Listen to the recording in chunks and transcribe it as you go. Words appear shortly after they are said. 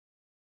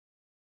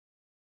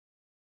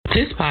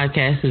This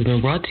podcast has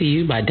been brought to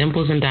you by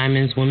Dimples and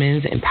Diamonds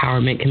Women's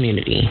Empowerment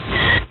Community.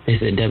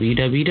 Visit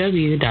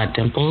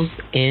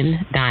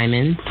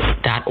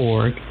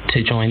www.dimplesanddiamonds.org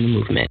to join the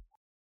movement.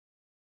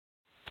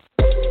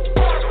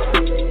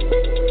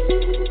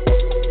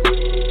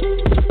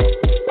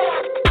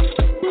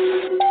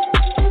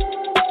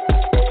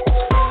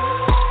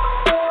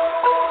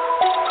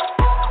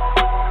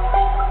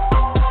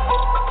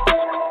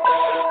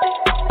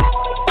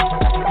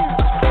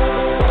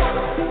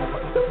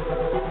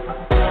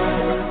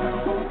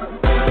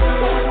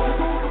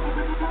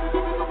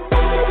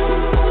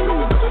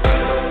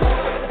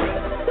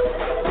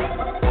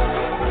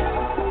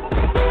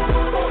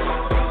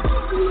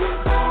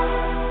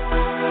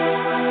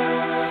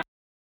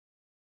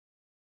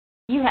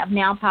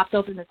 Now popped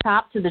open the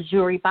top to the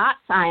jewelry box.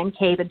 I am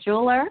Kay the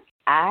jeweler.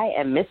 I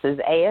am Mrs.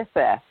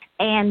 ASF.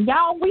 And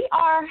y'all, we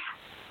are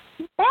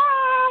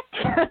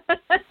back.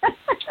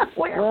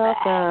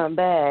 Welcome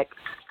back.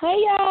 Hey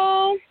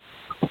y'all.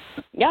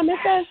 Y'all miss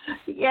us?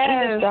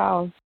 Yes.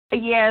 Y'all.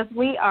 Yes,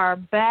 we are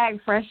back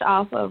fresh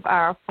off of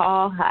our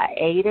fall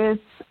hiatus.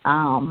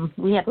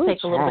 We had to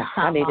take a little bit of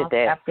time off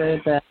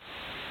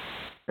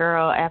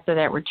after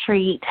that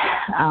retreat.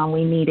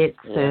 We needed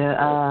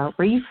to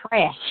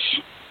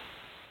refresh.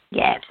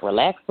 Yes.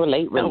 Relax,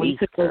 relate, release.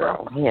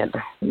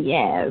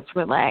 Yes,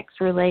 relax,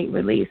 relate,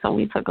 release. So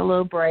we took a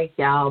little break,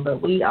 y'all, but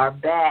we are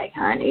back,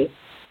 honey.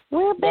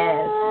 We're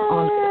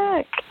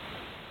back.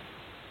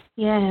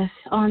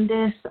 On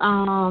this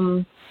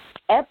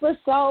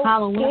episode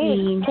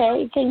Halloween.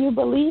 6, can you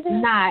believe it?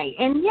 Night.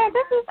 And this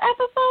is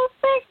episode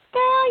 6,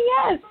 girl.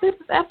 Yes, this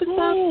is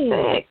episode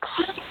 6.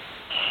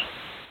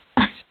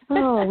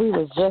 Oh, we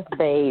was just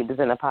babes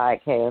in the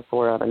podcast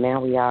world, and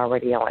now we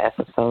already on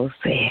episode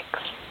 6.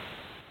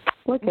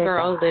 Look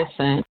girl,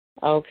 listen.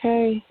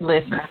 Okay.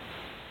 Listen.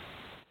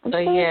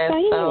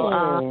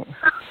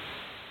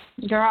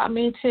 Girl,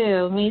 me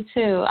too.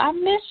 I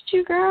missed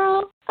you,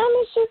 girl. I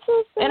missed you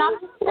too, sis. And I'm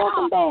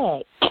welcome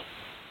back.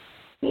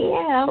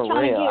 Yeah, I'm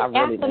trying to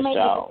get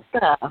acclimated and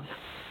stuff.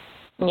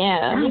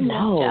 Yeah, I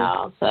know.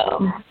 Y'all,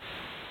 so.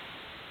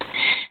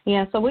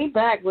 Yeah, so we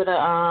back with a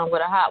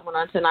hot one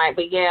on tonight.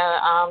 But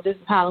this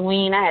is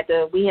Halloween.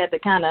 We had to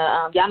kind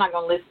of y'all not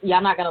gonna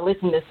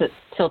listen to this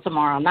till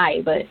tomorrow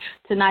night. But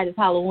tonight is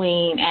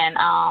Halloween, and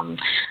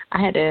I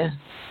had to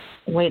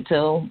wait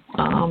till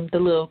the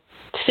little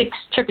 6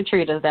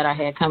 trick-or-treaters that I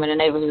had come in the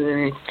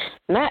neighborhood.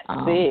 Not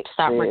 6.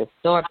 Stop ringing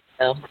the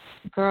doorbell.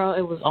 Girl,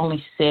 it was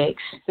only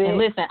 6. And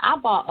listen, I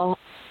bought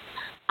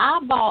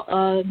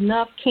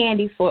enough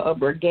candy for a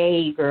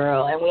brigade,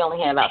 girl, and we only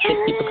had about 6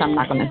 people come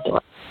knock on the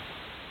door.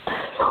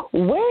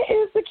 Where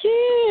is the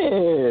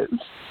kids?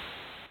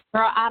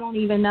 Girl, I don't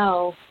even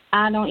know.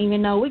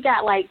 We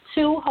got like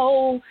 2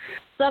 whole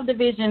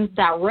subdivisions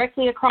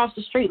directly across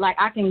the street. Like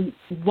I can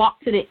walk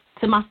to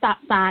my stop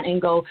sign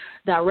and go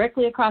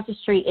directly across the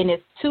street, and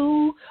it's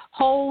 2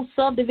 whole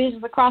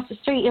subdivisions across the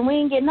street, and we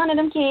didn't get none of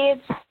them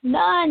kids.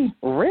 None.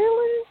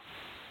 Really?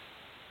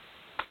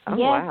 Oh, yes,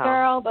 wow.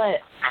 Girl,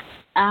 but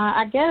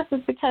I guess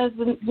it's because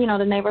the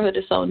neighborhood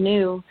is so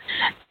new,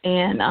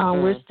 and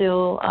we're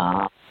still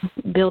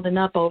building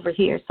up over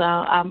here. So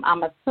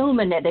I'm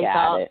assuming that they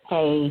thought,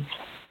 hey,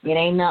 it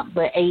ain't nothing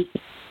but 8.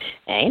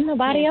 Ain't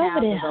nobody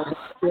over there.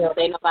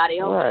 Ain't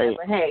nobody over there.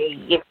 But hey,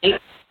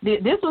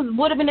 this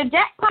would have been a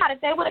jackpot if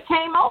they would have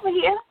came over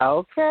here.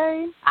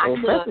 Okay. They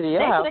could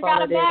have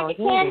got a bag of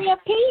candy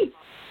apiece.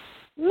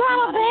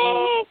 Not a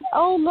bag.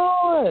 Oh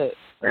Lord.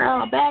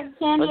 Girl, a bag of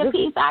candy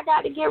apiece. I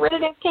got to get rid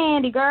of this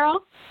candy,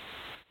 girl.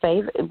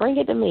 Save it. Bring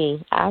it to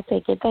me. I'll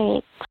take it.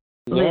 Thanks.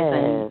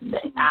 Listen,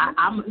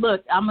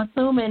 I'm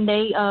assuming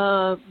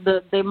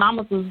their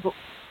mamas was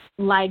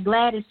like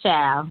Gladys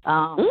child.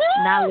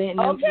 Not letting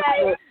them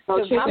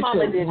go trick or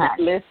treating.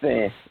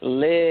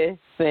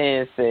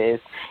 Listen, sis.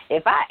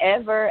 If I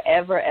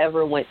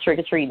ever went trick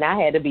or treating, I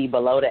had to be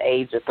below the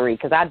age of 3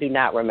 because I do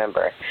not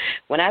remember.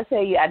 When I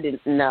tell you I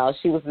didn't, no,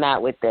 she was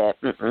not with that.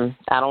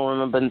 I don't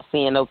remember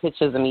seeing no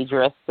pictures of me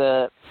dressed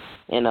up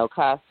in no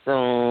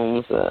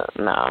costumes.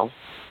 No.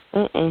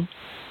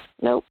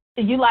 Nope.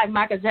 You like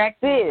Michael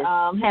Jackson?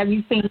 Have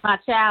you seen My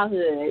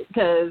Childhood?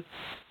 Because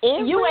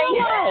you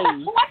ain't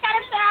had. What kind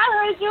of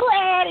childhood you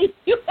had?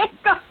 You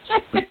ain't go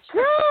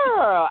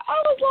Girl, I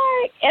was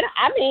like, and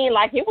I mean,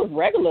 like it was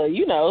regular.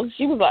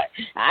 She was like,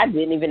 I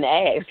didn't even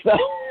ask, so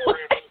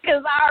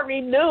because I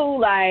already knew,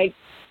 like,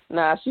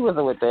 nah, she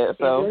wasn't with that.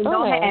 So it's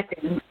gonna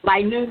happen.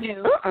 Like new.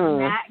 Not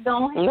gonna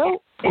happen.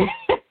 Nope.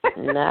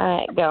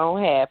 Not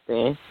gonna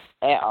happen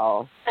at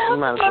all. You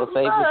might as well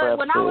save your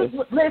breath.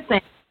 Listen,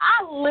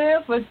 I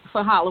lived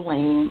for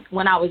Halloween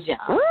when I was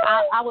young.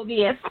 I would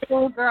be at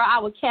school, girl. I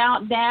would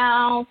count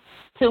down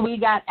till we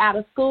got out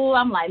of school.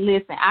 I'm like,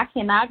 listen, I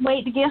cannot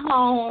wait to get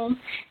home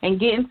and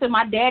get into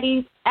my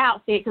daddy's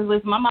outfit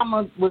because my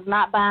mama was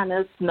not buying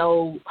us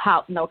no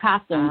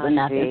costumes or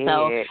nothing.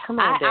 So Come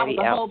on, I was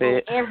a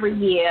hobo every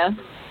year.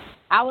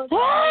 I was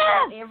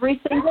every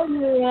single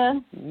year,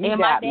 and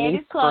my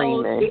daddy's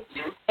clothes.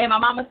 And my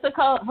mama took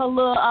her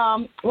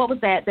little what was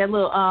that? That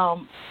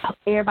little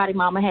everybody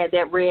mama had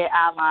that red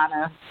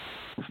eyeliner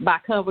by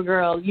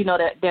CoverGirl. You know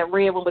that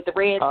red one with the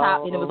red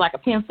top, and it was like a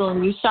pencil,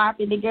 and you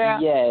sharpened it,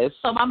 girl. Yes.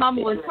 So my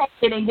mama would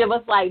take it and give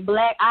us like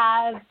black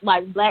eyes,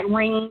 like black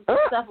rings and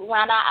stuff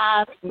around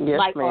our eyes,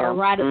 like or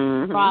write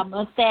draw a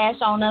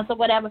mustache on us or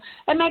whatever,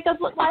 and make us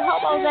look like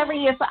hobos every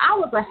year. So I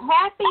was a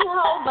happy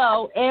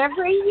hobo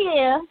every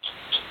year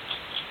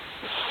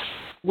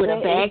with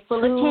a bag full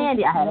of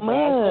candy. I had a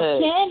bag full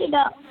of candy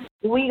though.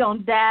 We gonna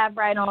dive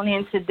right on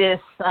into this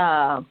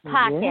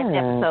podcast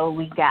episode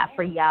we got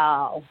for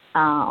y'all.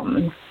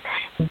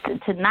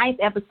 Tonight's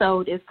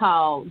episode is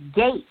called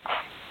Gates,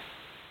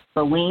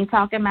 but we ain't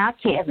talking about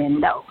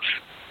Kevin though.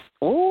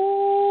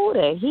 Ooh,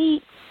 the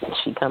heat!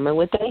 She coming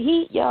with the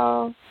heat,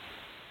 y'all.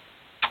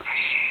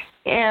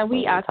 Yeah,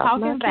 we are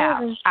talking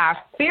about our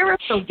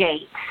spiritual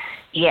gates.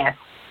 Yes,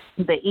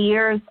 the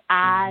ears,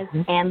 eyes,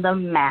 and the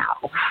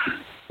mouth.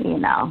 You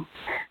know,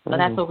 so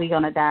that's what we're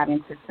gonna dive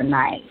into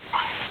tonight.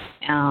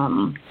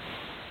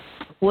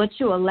 What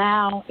you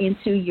allow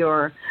into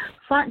your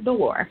front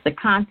door, the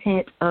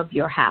content of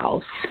your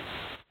house.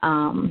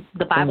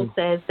 The Bible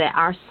says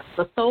that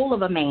the soul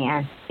of a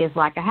man is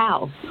like a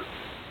house.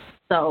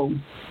 So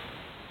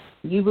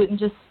you wouldn't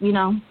just,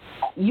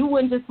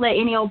 let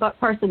any old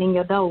person in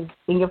your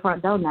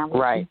front door now.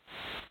 Right.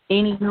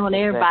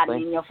 Everybody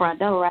in your front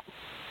door, right?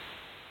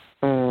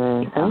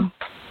 Mm-hmm.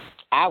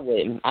 I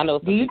wouldn't. I know.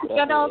 Do you keep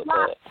your doors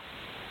locked?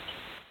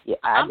 Yeah,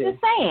 I'm just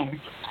saying.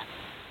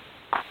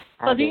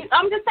 I'm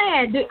just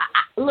saying,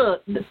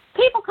 look,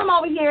 people come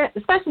over here,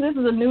 especially this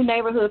is a new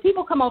neighborhood,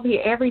 people come over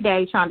here every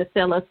day trying to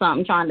sell us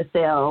something, trying to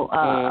sell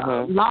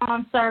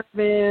lawn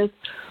service,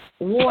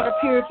 water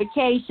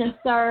purification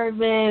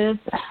service,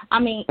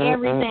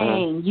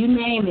 everything, you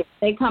name it.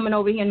 They coming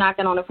over here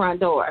knocking on the front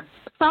door.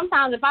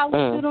 Sometimes if I look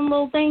through them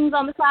little things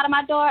on the side of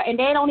my door and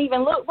they don't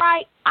even look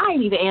right, I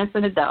ain't even answer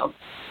the door.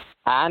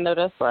 I know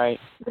that's right.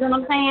 You know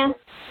what I'm saying?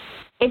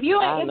 If you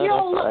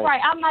don't look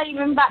right, I'm not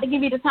even about to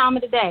give you the time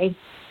of the day.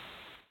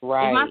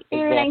 Right. If my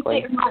spirit ain't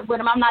sitting right with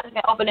them, I'm not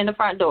even opening the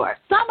front door.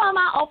 Some of them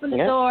I open the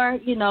door,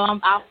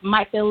 I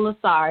might feel a little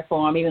sorry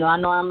for them, even though I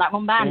know I'm not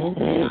going to buy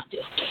nothing.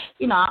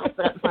 I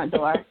open up the front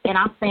door, and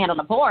I stand on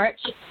the porch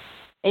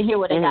and hear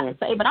what they got to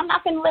say. But I'm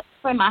not going to live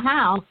in my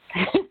house.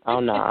 Oh,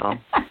 no.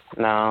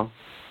 No.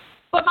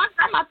 But my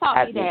grandma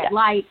taught me that.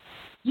 Like,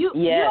 you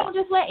don't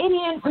just let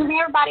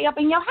everybody up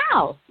in your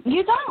house.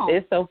 You don't.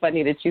 It's so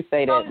funny that you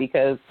say that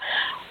because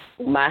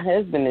my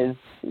husband is,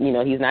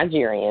 he's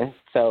Nigerian,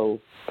 so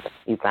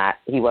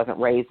he wasn't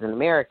raised in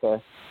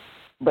America,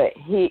 but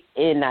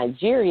in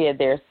Nigeria,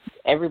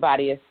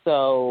 everybody is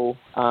so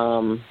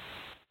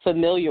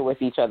familiar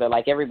with each other.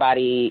 Like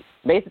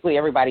basically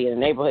everybody in the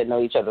neighborhood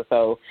know each other.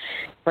 So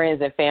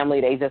friends and family,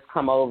 they just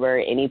come over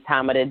any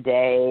time of the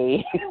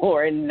day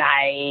or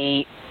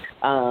night.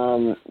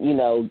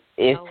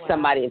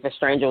 If a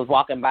stranger was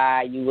walking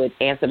by, you would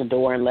answer the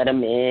door and let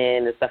them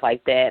in and stuff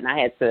like that. And I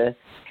had to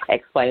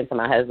explain to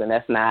my husband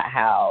that's not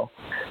how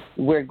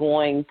we're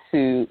going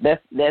to.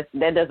 That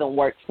doesn't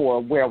work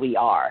for where we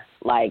are.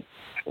 Like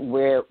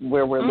where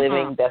we're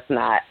living, that's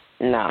not.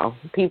 No,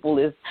 people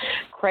is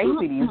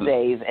crazy these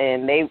days,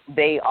 and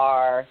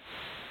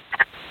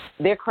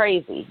they're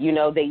crazy. You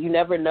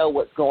never know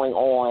what's going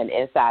on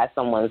inside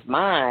someone's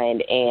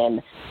mind,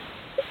 and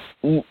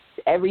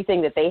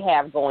everything that they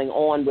have going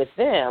on with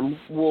them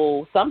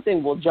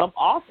something will jump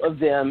off of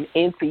them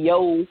into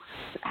your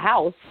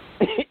house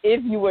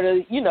if you were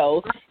to,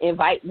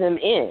 invite them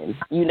in.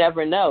 You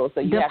never know.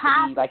 So you have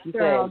to be, like you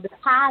said.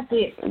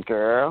 Deposit.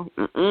 Girl.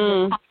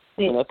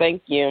 No,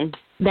 thank you.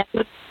 That be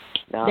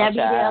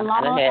there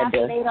long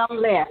after they don't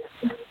left.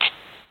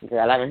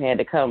 Girl, I done had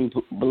to come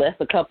bless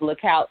a couple of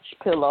couch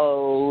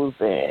pillows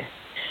and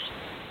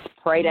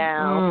pray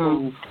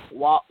down some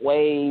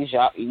walkways.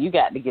 You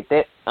got to get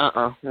that.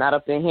 Not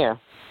up in here.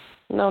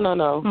 No.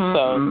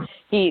 So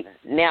he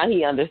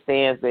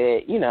understands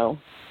that,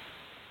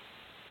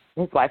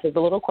 his life is a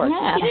little quirky.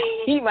 Yeah.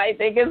 He might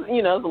think it's a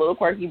little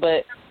quirky,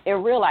 but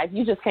in real life,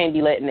 you just can't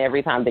be letting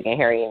every Tom, Dick, and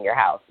Harry in your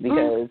house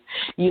because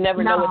you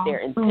never know what their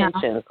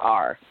intentions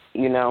are.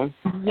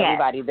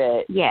 Everybody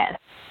that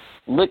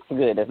looks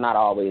good is not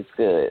always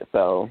good.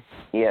 So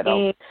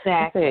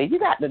exactly. You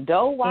got the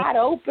door wide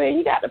open.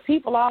 You got the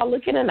people all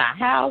looking in the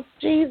house.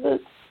 Jesus.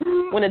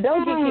 When the door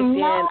gets kicked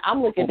in,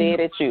 I'm looking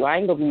dead at you. I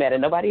ain't gonna be mad at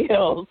nobody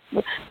else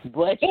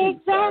but you.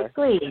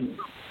 Exactly.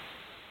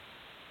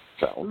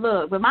 So.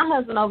 Look, but my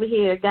husband over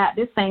here got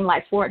this thing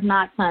like Fort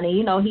Knox,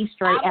 honey. He's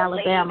straight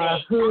Alabama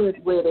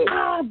hood with it.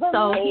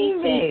 So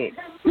he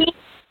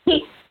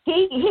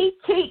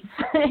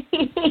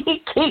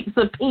keeps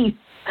a piece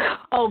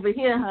over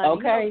here, honey.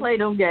 Okay. He don't play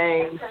them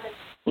games.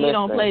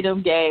 Don't play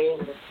them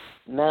games.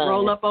 None.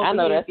 Roll up over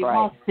here if you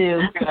want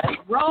to.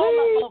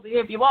 Roll up over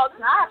here if you want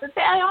to. I have to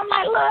tell you, I'm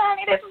like, look,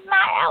 honey, this is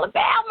not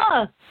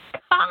Alabama.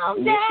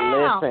 calm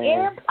down. Listen.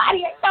 Everybody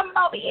ain't coming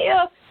over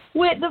here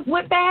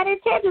with bad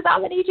intentions. I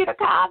need you to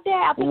calm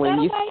down.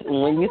 When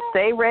you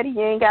stay ready,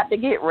 you ain't got to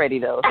get ready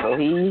though. So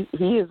he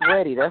is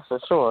ready. That's for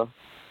sure.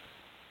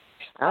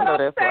 I know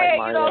that's right,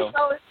 Mario.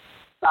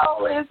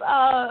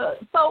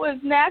 So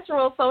it's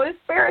natural, so it's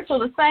spiritual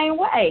the same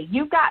way.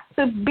 You got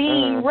to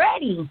be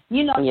ready.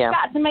 You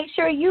got to make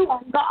sure you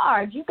on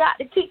guard. You got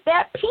to keep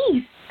that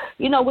peace,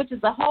 which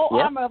is the whole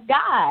armor of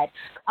God,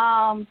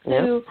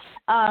 to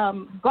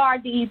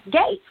guard these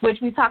gates, which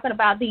we're talking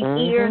about, these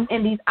ears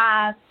and these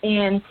eyes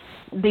and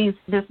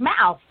this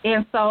mouth.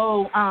 And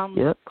so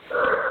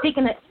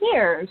speaking of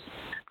ears,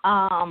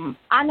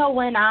 I know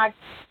when I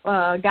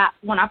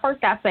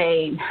first got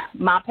saved,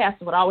 my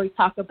pastor would always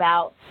talk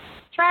about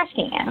trash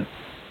cans.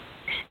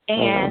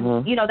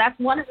 And that's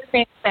one of the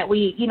things that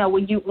we,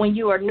 when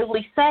you are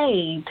newly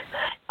saved,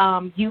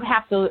 you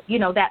have to,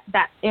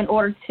 that in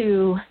order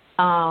to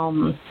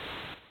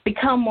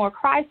become more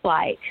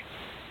Christ-like,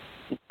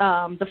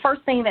 the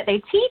first thing that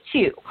they teach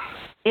you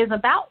is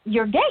about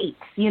your gates,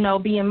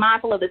 being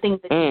mindful of the things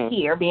that you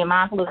hear, being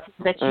mindful of the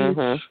things that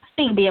you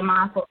see, being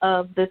mindful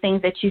of the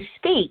things that you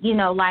speak.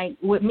 Like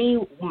with me,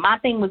 my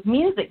thing was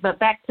music, but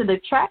back to the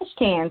trash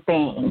can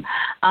thing,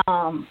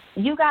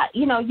 you got,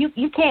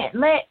 you can't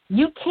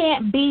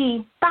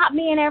stop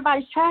being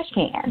everybody's trash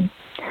can.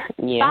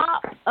 Yeah.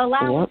 Stop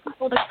allowing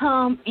people to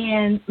come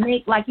and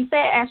make, like you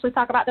said, Ashley,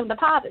 talk about them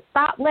deposits.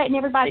 Stop letting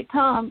everybody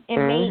come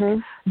and make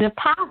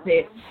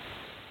deposits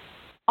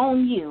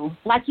on you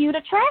like you the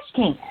trash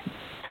can.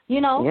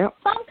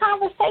 Some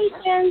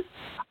conversations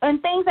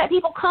and things that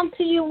people come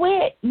to you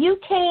with, you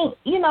can't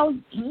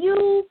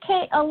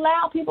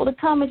allow people to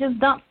come and just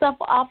dump stuff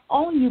off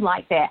on you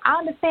like that. I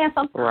understand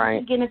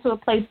sometimes we get into a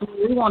place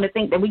where we want to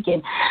think that we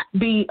can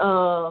be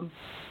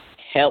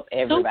help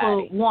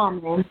everybody,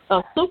 Superwoman,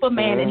 a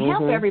Superman, and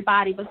help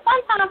everybody. But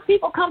sometimes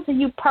people come to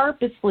you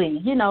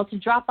purposely, to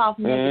drop off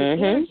negative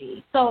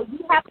energy. So you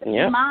have to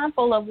be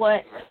mindful of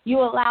what you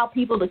allow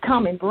people to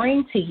come and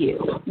bring to you,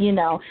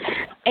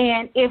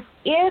 And if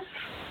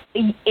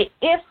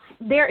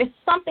there is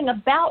something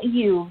about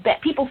you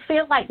that people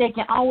feel like they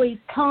can always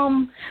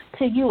come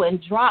to you and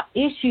drop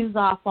issues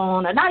off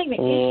on, or not even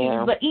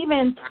issues, but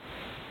even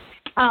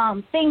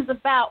things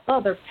about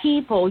other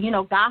people,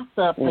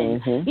 gossip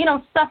and,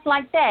 stuff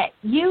like that.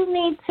 You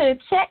need to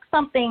check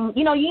something,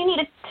 you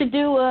need to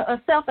do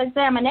a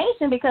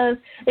self-examination, because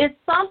it's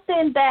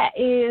something that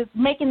is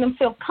making them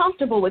feel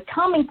comfortable with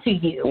coming to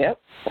you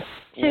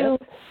to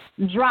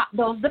drop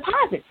those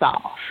deposits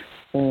off.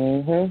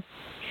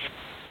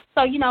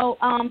 So,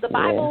 the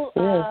Bible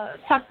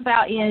talks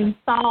about in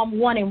Psalm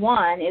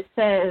 1:1, it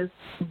says,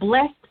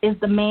 "Blessed is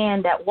the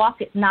man that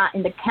walketh not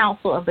in the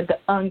counsel of the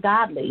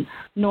ungodly,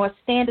 nor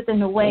standeth in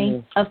the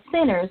way of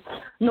sinners,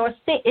 nor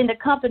sit in the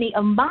company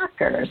of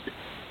mockers."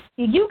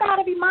 You got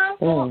to be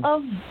mindful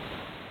of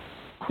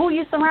who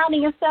you're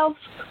surrounding yourself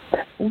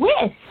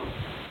with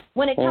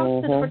when it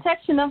comes to the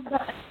protection of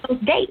those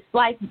gates,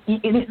 like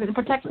the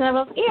protection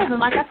of those ears. And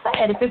like I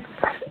said, if it's,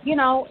 you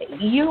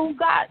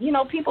got,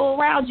 people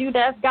around you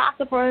that's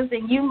gossipers,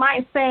 and you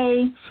might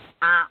say,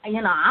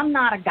 I'm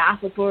not a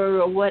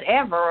gossiper or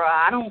whatever, or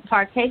I don't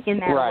partake in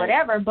that or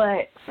whatever,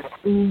 but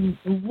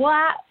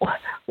why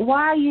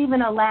are you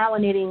even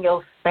allowing it in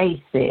your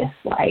space, sis?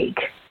 Like,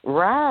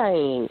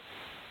 I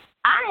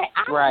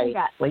don't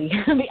got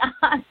to be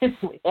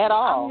honest with you. At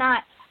all.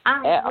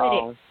 I'm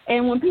with it.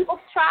 And when people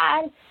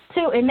try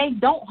to, and they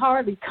don't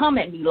hardly come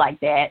at me like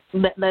that,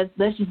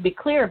 let's just be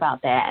clear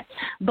about that.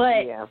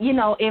 But,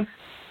 if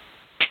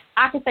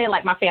I could say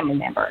like my family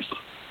members,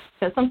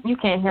 because you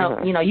can't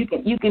help,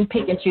 you can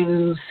pick and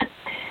choose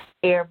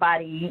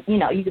everybody,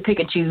 you can pick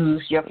and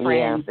choose your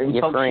friends and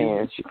your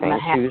friends. You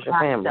can't choose your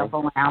family.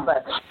 Around,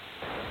 but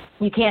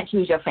you can't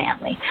choose your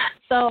family.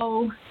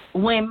 So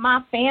when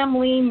my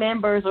family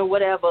members or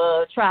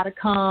whatever try to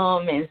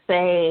come and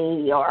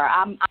say, or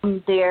I'm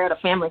there at a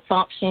family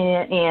function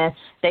and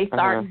they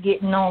start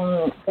getting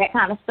on that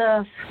kind of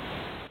stuff,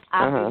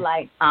 I'll be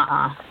like,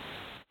 I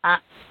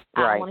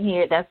don't want to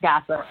hear it. That's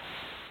gossip.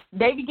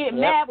 They be getting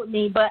mad with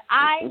me, but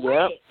I ain't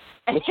with it.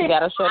 But you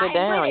got to shut it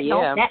down,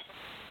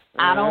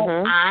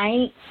 I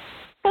ain't.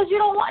 Because you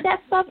don't want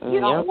that stuff. You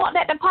don't want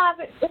that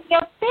deposit in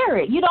your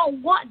spirit. You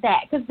don't want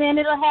that, because then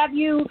it'll have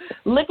you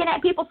looking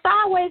at people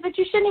sideways that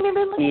you shouldn't even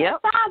be looking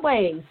at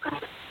sideways.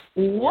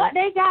 What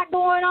they got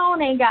going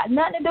on ain't got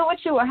nothing to do with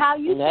you, or how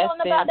you feeling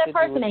about that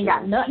person ain't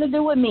got nothing to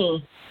do with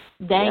me.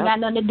 They ain't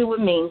got nothing to do with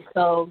me.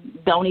 So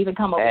don't even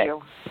come over here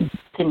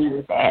to me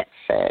with that.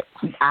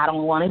 I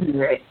don't want to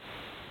hear it.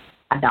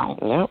 I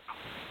don't.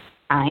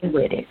 I ain't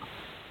with it.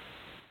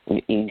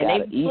 You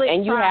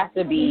have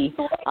to be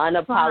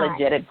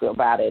unapologetic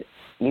about it.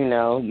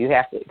 You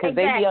have to, because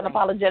they be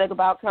unapologetic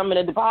about coming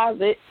to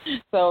deposit.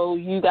 So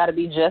you got to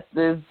be just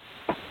as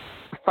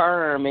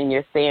firm in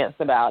your stance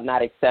about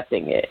not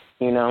accepting it.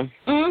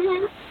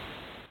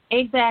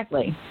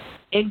 Exactly.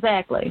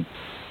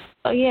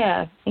 So you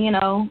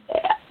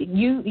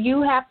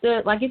have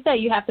to, like you said,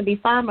 you have to be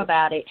firm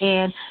about it.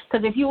 And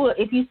because if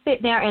you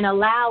sit there and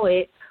allow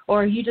it,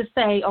 or you just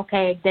say,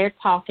 okay, they're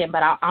talking,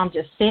 but I'm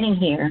just sitting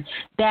here,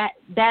 that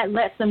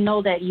lets them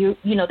know that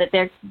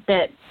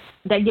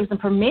that gives them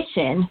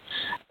permission,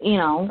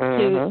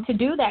 to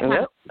do that kind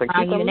of thing.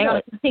 And they're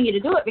going to continue to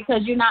do it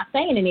because you're not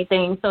saying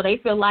anything. So they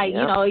feel like,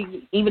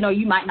 even though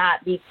you might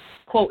not be,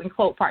 quote,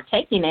 unquote,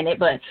 partaking in it,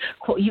 but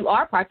you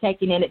are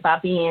partaking in it by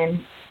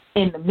being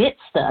in the midst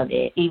of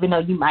it. Even though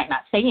you might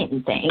not say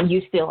anything,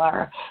 you still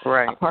are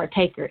a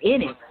partaker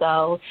in it.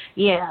 So,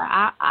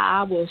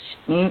 I will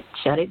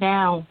shut it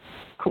down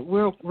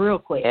real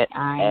quick.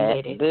 I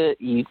ain't get it. Good.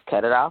 You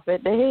cut it off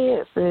at the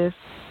head, sis.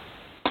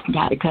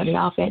 Got to cut it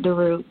off at the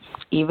root.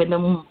 Even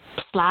them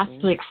sly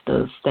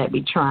slicksters that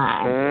be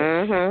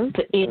trying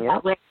to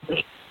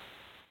indirectly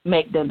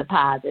make the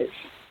deposits.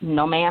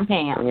 No, ma'am,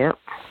 Pam. Yep.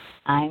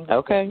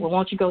 Okay. Well,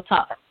 won't you go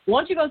talk?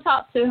 Won't you go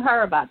talk to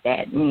her about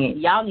that?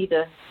 Y'all need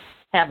to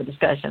have a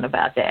discussion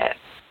about that.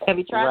 Have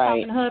you tried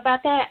talking to her about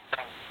that?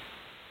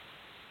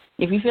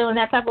 If you're feeling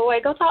that type of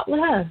way, go talk with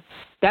her.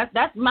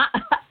 That's my.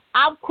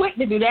 I'm quick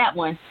to do that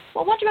one.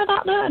 Well, why don't you go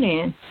talk to her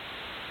then?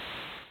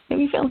 If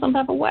you feel some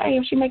type of way,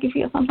 if she make you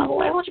feel some type of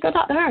way, why don't you go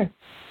talk to her?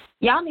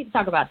 Y'all need to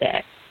talk about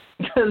that.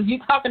 Because you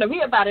talking to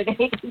me about it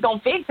ain't going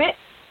to fix it.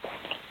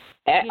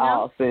 At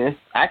all, sis.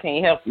 I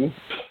can't help you.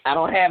 I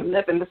don't have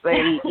nothing to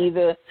say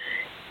either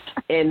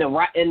to the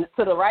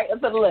right or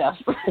to the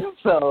left.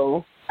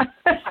 So,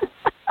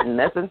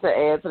 nothing to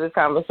add to this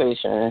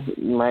conversation.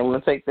 You might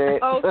want to take that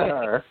to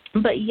her.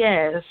 But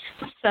yes,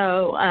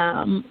 so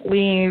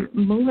we're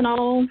moving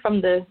on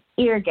from the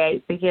ear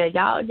gate. But yeah,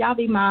 y'all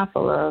be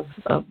mindful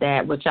of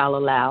that, what y'all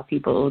allow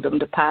people them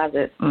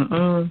deposit.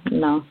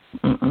 No,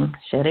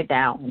 shut it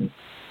down.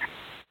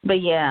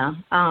 But yeah,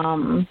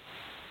 on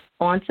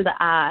to the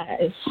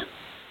eyes.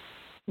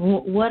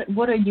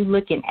 What are you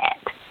looking at?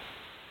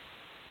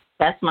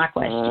 That's my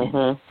question.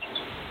 Yeah.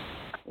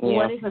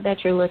 What is it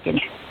that you're looking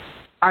at?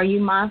 Are you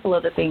mindful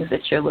of the things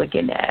that you're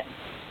looking at?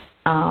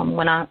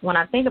 When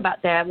I think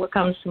about that, what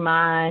comes to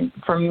mind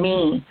for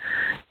me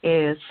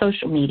is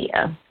social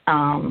media,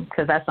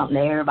 because that's something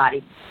that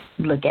everybody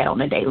look at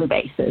on a daily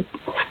basis.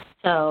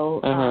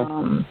 So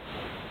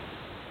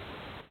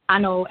I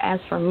know as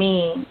for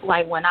me,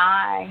 like when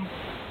I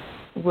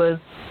was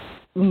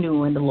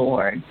new in the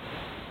Lord,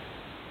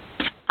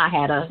 I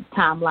had a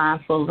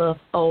timeline full of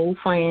old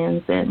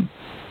friends, and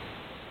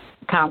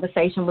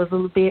conversation was a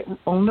little bit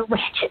on the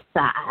ratchet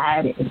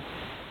side.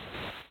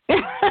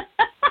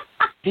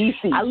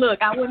 DC. I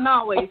wouldn't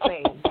always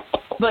say.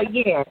 But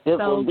yeah,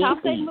 so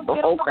conversation was a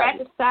bit on the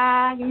ratchet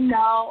side,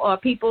 or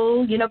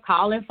people,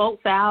 calling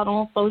folks out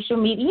on social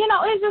media.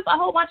 It's just a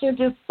whole bunch of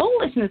just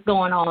foolishness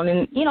going on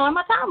in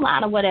my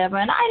timeline or whatever.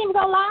 And I ain't even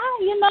gonna lie,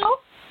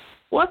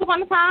 once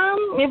upon a time,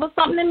 it was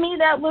something in me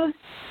that was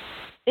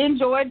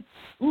enjoyed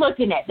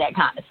looking at that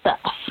kind of stuff.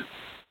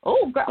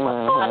 Oh, girl,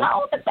 what's going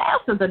on with the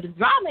bastard? The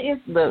drama is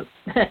the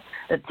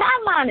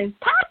timeline is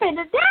popping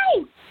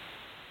today.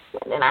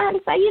 And then I had to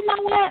say, you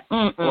know what?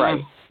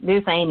 Right.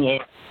 This ain't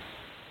it.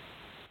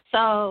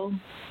 So,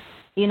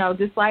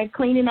 just like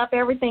cleaning up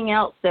everything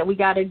else that we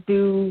got to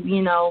do,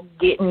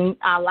 getting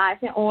our life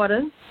in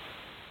order.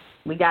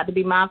 We got to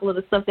be mindful of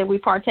the stuff that we're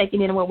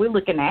partaking in and what we're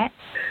looking at.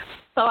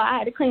 So I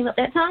had to clean up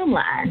that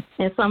timeline.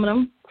 And some of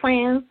them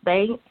friends,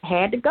 they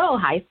had to go.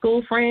 High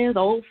school friends,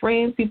 old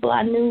friends, people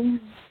I knew,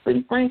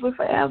 been friends with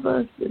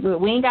forever.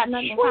 We ain't got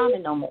nothing in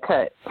common no more.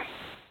 Cut.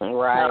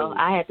 Right. So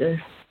I had to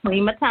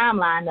clean my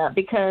timeline up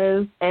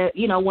because,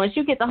 once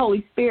you get the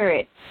Holy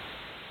Spirit,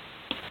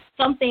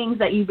 some things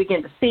that you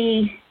begin to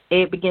see,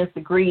 it begins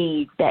to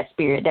grieve that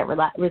spirit that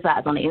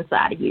resides on the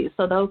inside of you.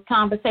 So those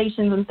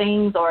conversations and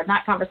things, or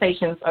not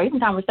conversations, or even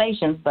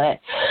conversations, but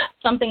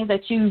some things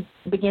that you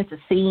begin to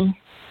see,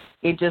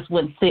 it just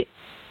wouldn't sit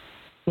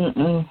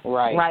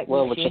right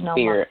well with your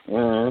spirit.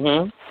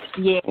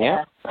 Yeah.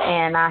 Yep.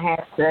 And I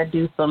had to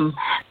do some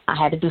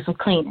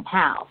cleaning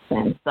house,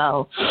 and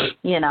so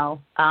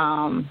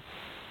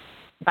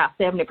about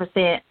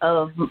 70%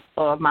 of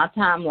my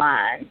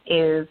timeline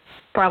is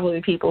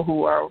probably people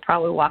who are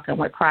probably walking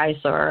with Christ,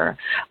 or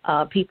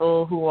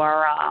people who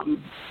are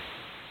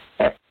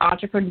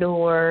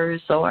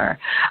entrepreneurs, or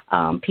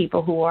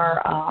people who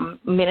are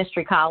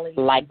ministry colleagues,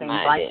 things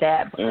like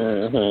that.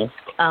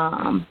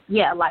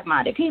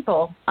 Like-minded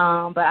people.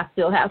 But I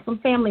still have some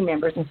family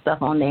members and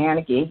stuff on there, and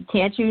again, you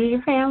can't choose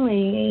your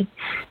family.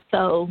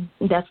 So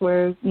that's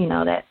where,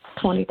 that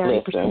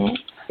 20-30%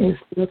 is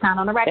kind of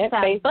on the right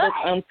side. Facebook but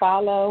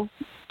unfollow,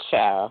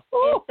 child.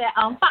 It's that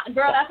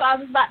girl, that's what I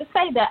was about to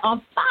say, that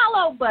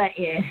unfollow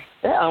button.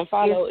 That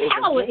unfollow is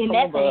power in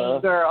that thing,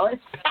 girl.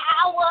 It's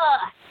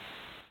power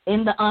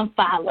in the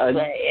unfollow button.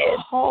 A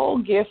whole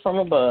gift from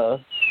above.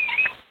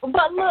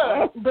 But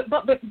look,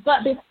 but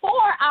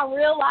before I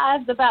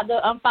realized about the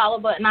unfollow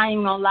button, I ain't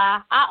even gonna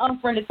lie, I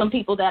unfriended some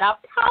people that I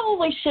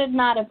probably should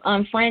not have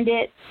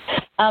unfriended.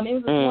 It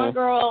was this one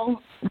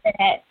girl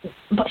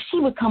but she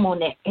would come on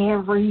there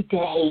every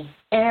day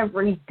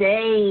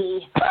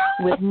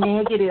with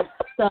negative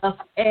stuff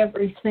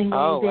every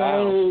single day.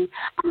 Wow.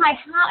 I'm like,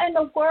 how in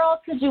the world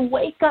could you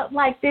wake up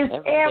like this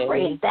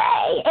every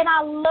day? And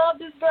I love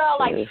this girl.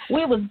 Like,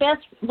 we was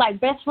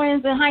best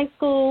friends in high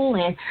school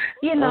and,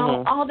 you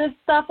know, all this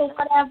stuff or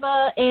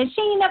whatever. And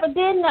she never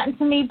did nothing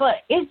to me,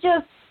 but it's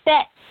just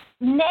that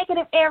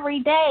negative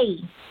every day.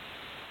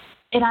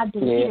 And I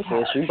deleted her.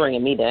 Yeah, she's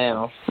bringing me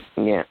down.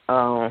 Yeah.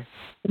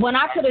 When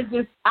I could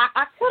have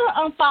I could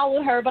have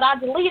unfollowed her, but I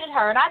deleted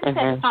her. And I just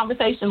had this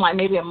conversation like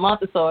maybe a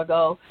month or so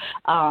ago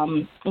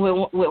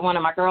with one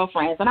of my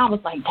girlfriends. And I was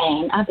like,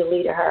 dang, I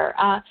deleted her.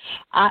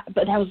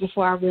 But that was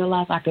before I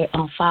realized I could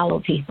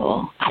unfollow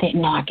people. I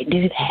didn't know I could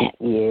do that.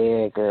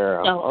 Yeah,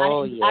 girl.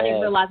 So I didn't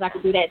realize I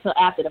could do that until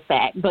after the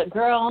fact. But,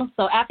 girl,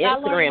 so after I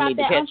learned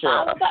about that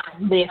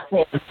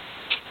unfollow,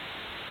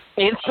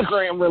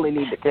 Instagram really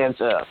need to catch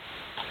up.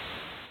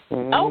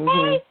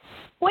 Okay,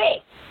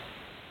 quick.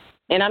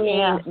 And I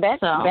mean, back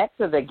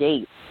to the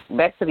gates,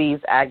 back to these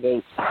eye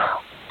gates.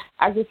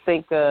 I just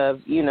think of,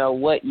 you know,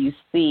 what you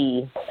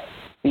see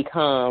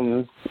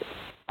becomes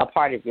a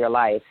part of your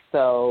life.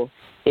 So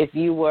if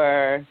you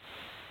were,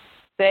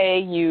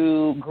 say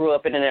you grew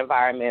up in an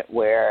environment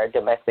where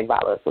domestic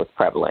violence was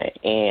prevalent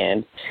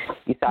and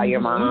you saw your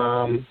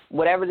mom,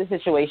 whatever the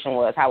situation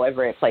was,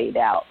 however it played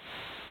out,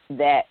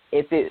 that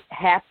if it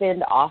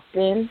happened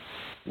often,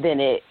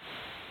 then it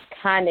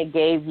kind of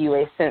gave you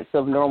a sense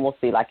of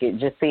normalcy, like it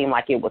just seemed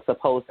like it was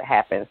supposed to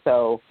happen.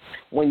 So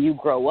when you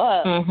grow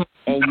up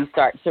and you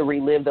start to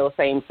relive those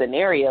same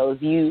scenarios,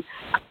 you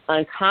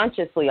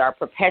unconsciously are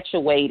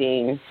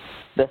perpetuating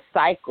the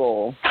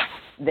cycle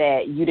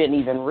that you didn't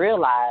even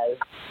realize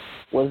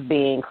was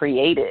being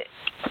created,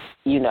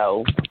 you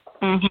know,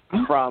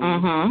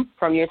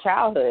 from your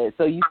childhood.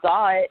 So you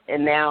saw it,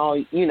 and now,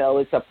 you know,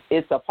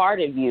 it's a part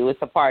of you.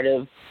 It's a part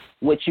of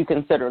what you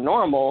consider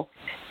normal.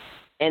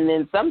 And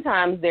then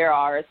sometimes there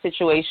are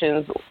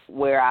situations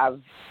where I've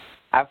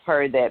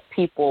heard that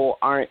people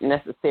aren't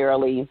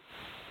necessarily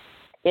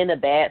in a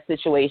bad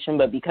situation,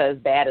 but because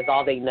bad is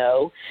all they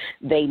know,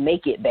 they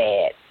make it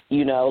bad.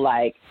 You know,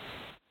 like,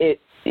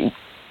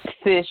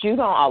 sis, you don't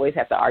always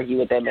have to argue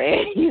with that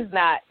man. He's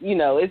not, you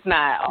know, it's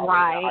not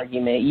always an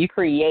argument. You're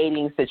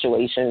creating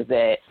situations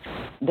that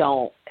you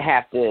don't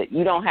have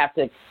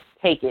to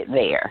take it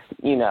there,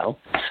 you know.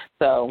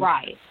 So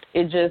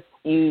it just,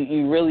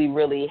 you really,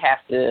 really have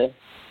to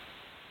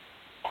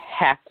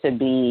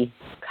be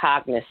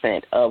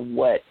cognizant of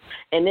what,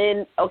 and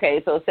then,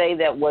 okay, so say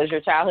that was your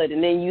childhood,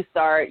 and then you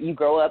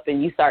grow up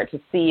and you start to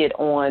see it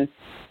on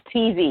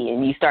TV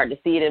and you start to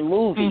see it in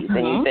movies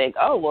and you think,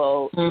 oh,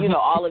 well, you know,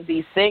 all of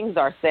these things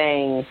are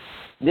saying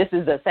this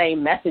is the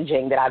same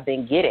messaging that I've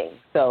been getting.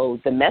 So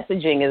the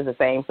messaging is the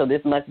same, so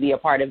this must be a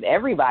part of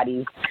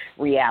everybody's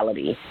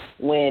reality,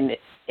 when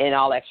in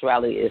all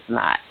actuality it's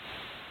not.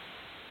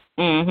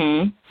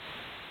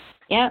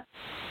 Yep.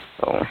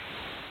 So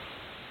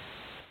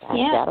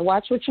gotta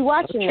watch what you're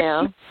watching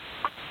now.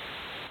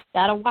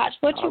 Gotta watch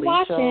what you're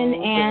watching,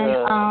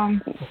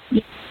 and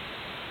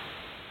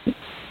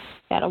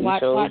gotta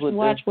watch what you're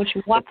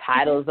watching. The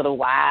titles of the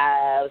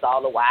wives,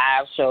 all the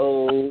wives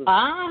shows.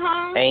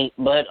 Ain't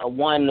but a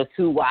 1 or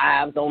 2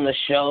 wives on the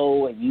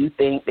show, and you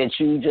think that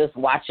you just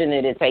watching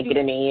it and taking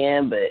it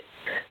in, but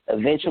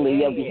eventually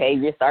your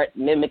behavior starts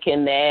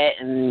mimicking that,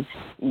 and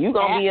you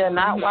gonna be a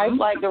not wife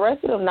like the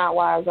rest of them not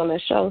wives on the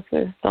show.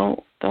 Sis,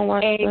 don't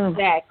watch them.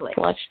 Exactly.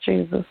 Watch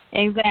Jesus.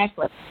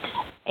 Exactly.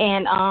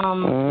 And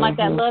like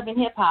that Love and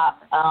Hip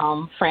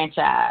Hop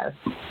franchise.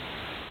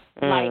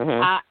 Like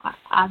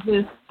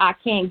I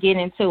can't get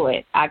into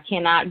it. I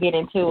cannot get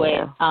into it.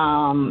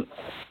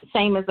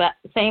 Same as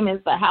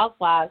the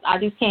Housewives. I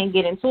just can't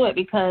get into it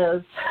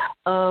because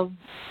of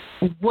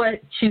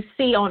what you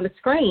see on the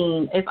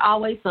screen. It's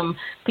always some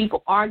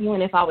people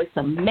arguing. It's always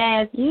some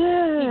mess.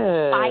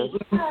 People fighting.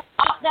 Oh,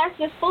 that's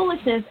just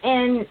foolishness,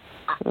 and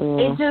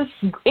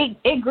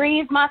it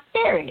grieves my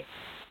spirit.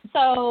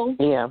 So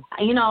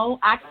you know,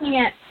 I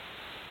can't.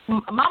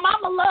 My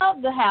mama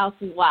loved the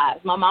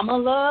Housewives. My mama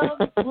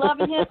loved Love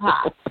and Hip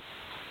Hop.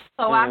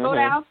 So I go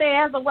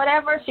downstairs or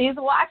whatever, she's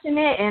watching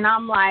it, and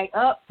I'm like,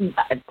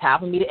 it's time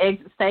for me to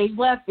exit stage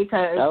left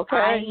because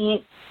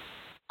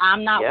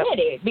I'm not with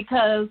it.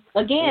 Because,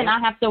 again, I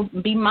have to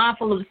be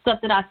mindful of the stuff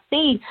that I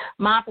see,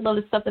 mindful of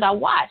the stuff that I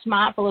watch,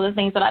 mindful of the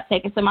things that I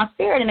take into my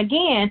spirit. And,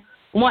 again,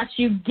 once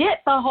you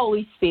get the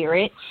Holy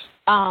Spirit,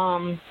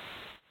 some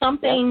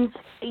things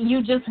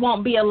you just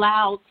won't be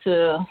allowed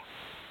to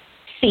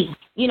see.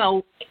 You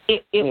know,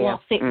 it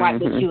won't sit right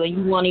with you, and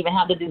you won't even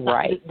have the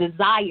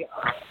desire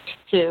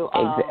to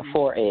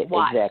for it.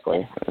 Watch.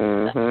 Exactly.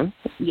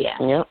 Yeah.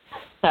 Yep.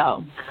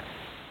 So,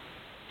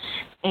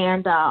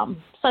 and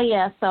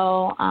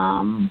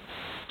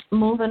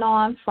moving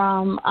on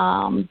from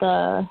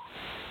the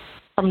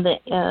from the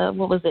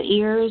the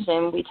ears,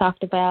 and we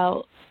talked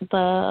about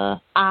the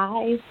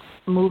eyes.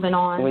 Moving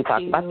on, we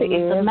talked about the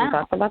ears. We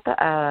talked about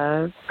the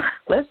eyes.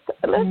 Let's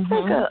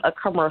take a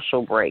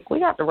commercial break.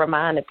 We have to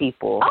remind the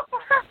people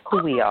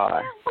who we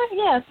are.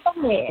 Yes, go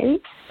ahead.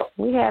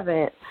 We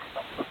haven't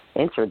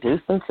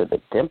introduced them to the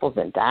Dimples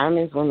and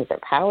Diamonds Women's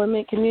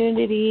Empowerment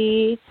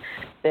Community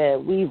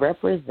that we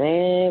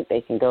represent.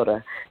 They can go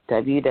to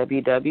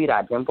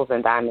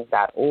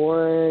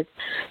www.dimplesanddiamonds.org.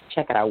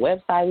 Check out our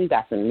website. We've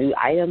got some new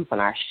items on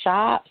our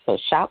shop, so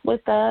shop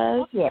with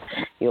us. Yes.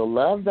 You'll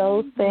love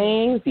those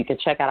things. You can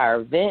check out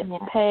our event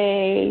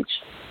page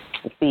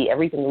and see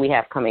everything we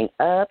have coming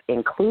up,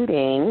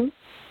 including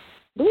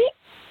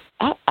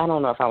I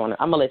don't know if I want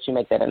to. I'm going to let you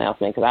make that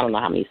announcement because I don't know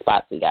how many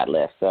spots we got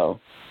left, so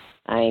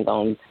I ain't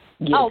going to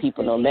give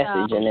people no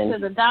message. And then to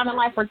the Diamond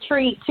Life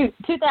Retreat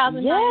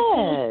 2019.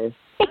 Yes.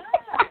 The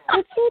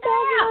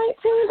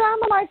 2019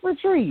 Diamond Life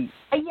Retreat.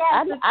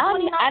 Yes,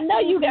 I know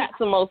you got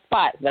some more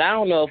spots, but I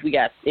don't know if we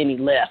got any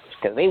left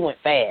because they went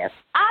fast.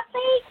 I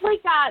think we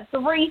got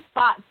 3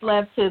 spots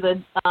left to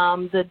the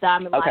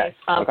Diamond Life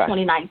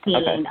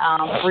 2019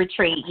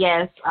 retreat.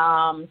 Yes.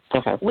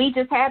 We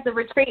just had the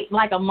retreat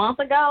like a month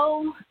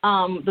ago,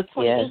 the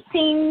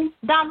 2018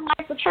 Diamond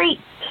Life retreat.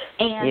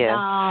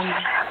 And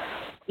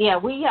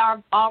we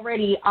are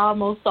already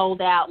almost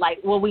sold out.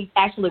 We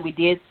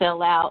did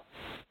sell out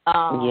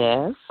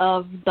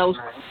of those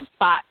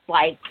spots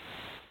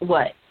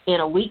in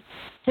a week,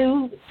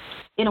 2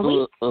 in a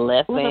week?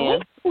 Less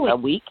than a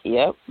week,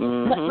 yep.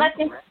 Mm-hmm.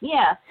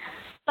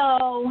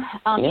 So,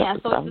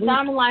 so the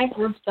Diamond Life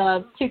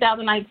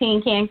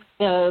 2019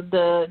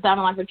 the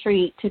Diamond Life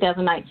Retreat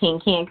 2019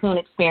 Cancun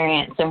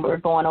experience, and we're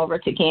going over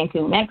to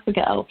Cancun,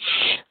 Mexico,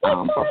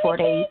 for 4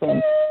 days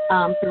and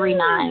 3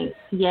 nights.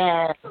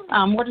 Yes.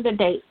 What are the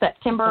dates?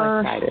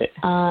 September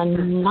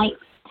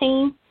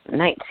 19th.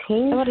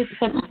 19th? What is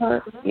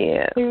September?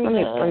 Yeah.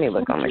 Let me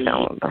look on the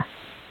calendar.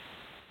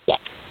 Yeah.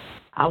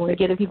 I want to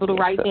get the people to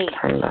write dates.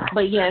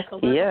 But so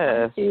we're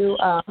going to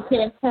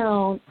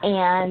Cancun,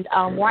 and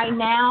right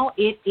now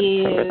it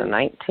is September the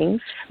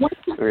 19th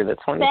through the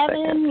 22nd.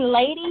 7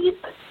 ladies.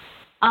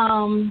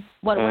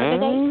 What are the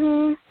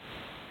dates?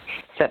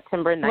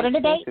 September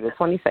 19th through the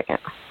 22nd.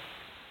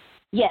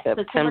 Yes,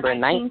 September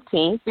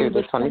 19th through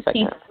the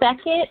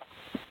 22nd.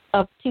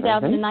 Of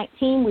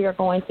 2019, we are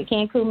going to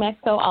Cancun,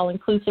 Mexico,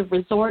 all-inclusive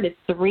resort. It's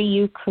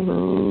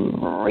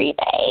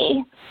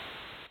 3-day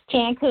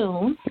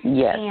Cancun.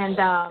 Yes. And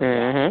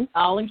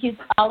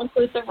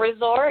all-inclusive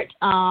resort.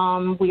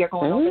 We are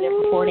going over there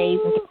for 4 days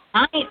and 6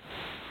 nights.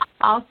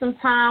 Awesome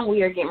time.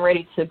 We are getting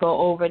ready to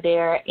go over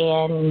there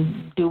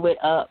and do it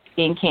up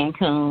in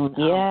Cancun.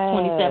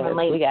 27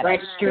 ladies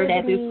registered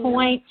at this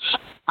point.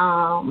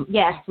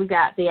 We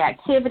got the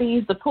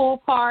activities, the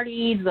pool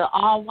party, the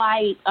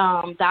all-white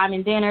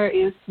diamond dinner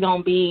is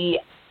going to be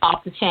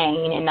off the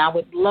chain, and I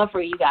would love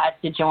for you guys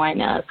to join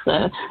us.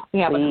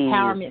 We have an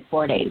empowerment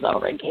 4 days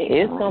over again.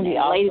 It's going to be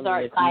awesome. Ladies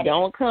are excited. If you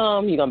don't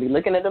come, you're going to be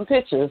looking at them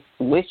pictures,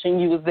 wishing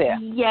you was there.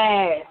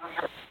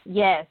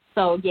 Yes.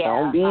 So,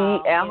 don't be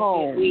at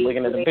home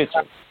looking at the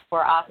pictures.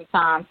 For awesome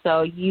time.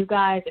 So you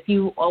guys, if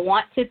you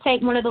want to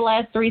take one of the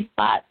last 3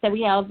 spots that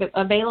we have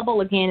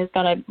available, again,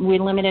 we're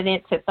limited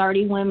it to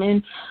 30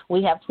 women.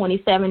 We have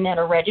 27 that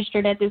are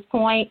registered at this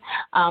point.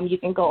 You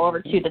can go over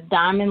to the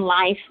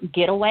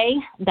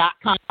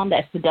diamondlifegetaway.com.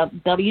 That's the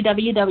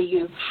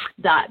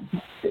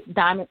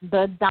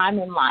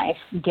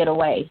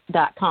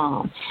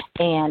www.thediamondlifegetaway.com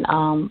and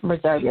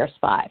reserve your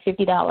spot.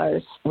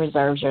 $50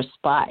 reserves your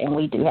spot, and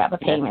we do have a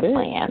payment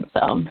plan.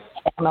 So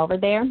come over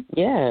there.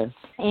 Yes.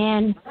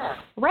 And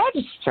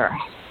register.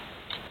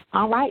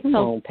 All right.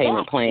 So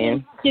payment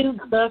plan. To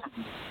the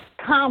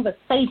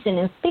conversation.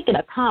 And speaking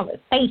of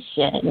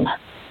conversation,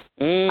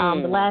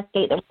 the last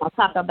gate that we're going to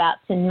talk about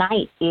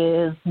tonight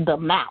is the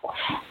mouth.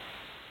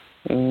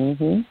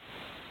 And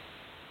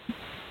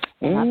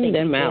I think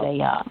that mouth.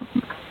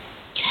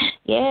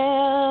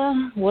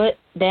 What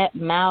that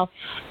mouth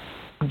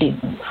do?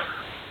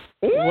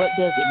 What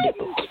does it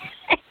do?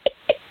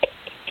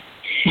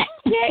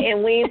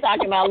 And we ain't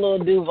talking about little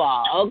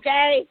Duval,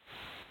 okay?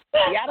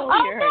 Y'all don't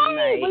hear her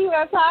tonight. We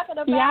were talking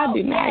about. Y'all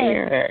do not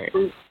hear her.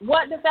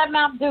 What does that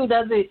mouth do?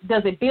 Does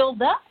it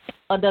build up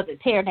or does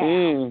it tear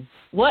down?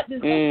 What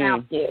does that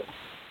mouth do?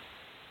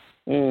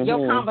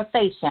 Your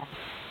conversation.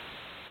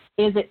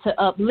 Is it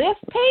to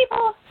uplift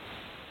people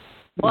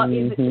or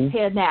is it to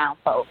tear down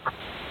folks?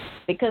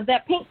 Because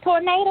that pink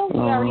tornado, we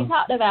already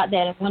talked about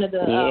that in one of the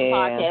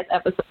podcast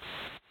episodes.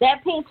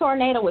 That pink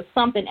tornado was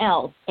something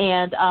else.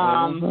 And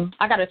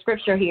I got a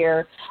scripture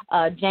here,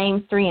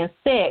 James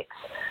 3:6.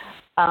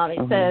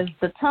 It says,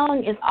 the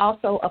tongue is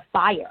also a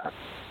fire,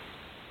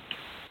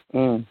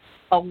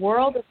 a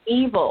world of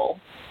evil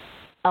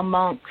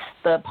amongst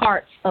the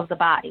parts of the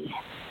body.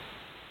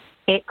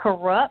 It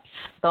corrupts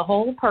the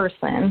whole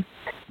person,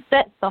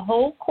 sets the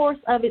whole course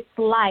of its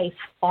life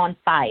on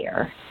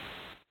fire,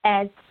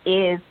 as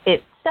is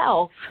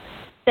itself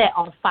set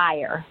on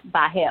fire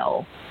by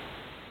hell.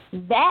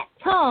 That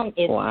tongue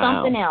is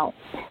something else,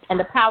 and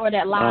the power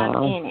that lies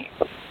in it.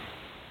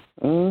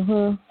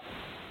 Mhm.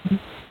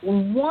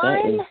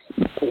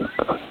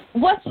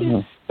 What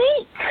you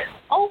think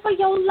over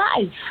your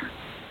life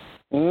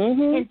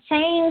can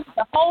change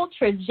the whole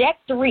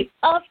trajectory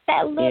of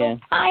that little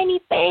tiny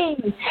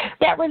thing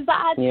that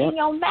resides in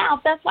your mouth.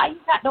 That's why you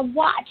got to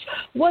watch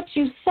what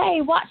you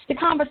say. Watch the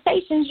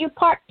conversations you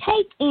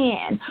partake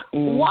in.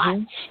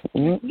 Watch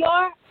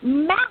your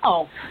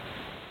mouth.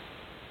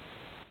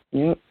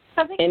 Yep.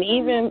 And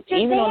even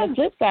on the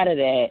flip side of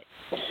that,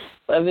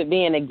 of it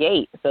being a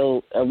gate.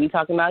 So are we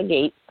talking about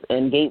gates?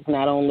 And gates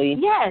not only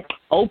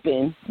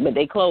open, but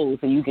they close.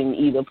 So you can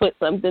either put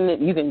something that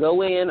you can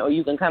go in or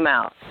you can come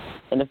out.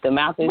 And if the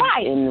mouth is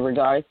in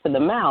regards to the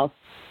mouth,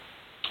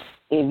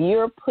 if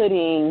you're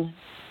putting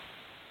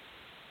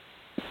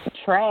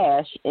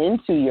trash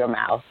into your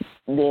mouth,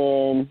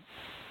 then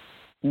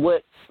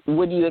what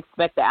do you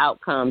expect the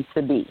outcome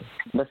to be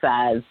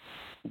besides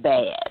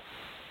bad?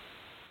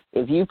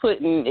 If you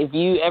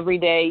every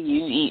day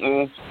you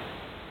eating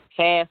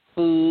fast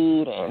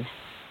food and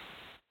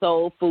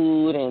soul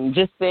food and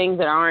just things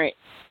that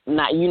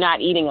you're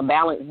not eating a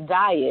balanced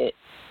diet,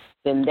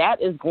 then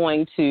that is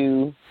going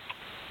to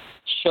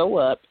show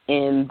up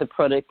in the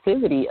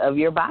productivity of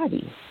your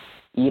body.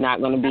 You're not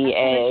going to be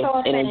as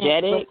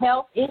energetic.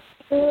 Health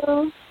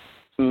issues.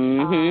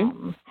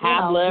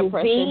 High blood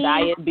pressure,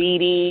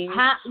 diabetes,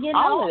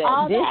 all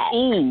of that.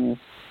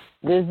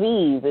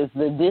 Disease is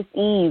the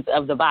dis-ease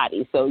of the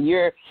body. So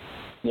you're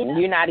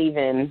not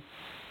even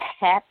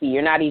happy.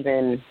 You're not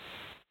even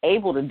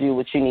able to do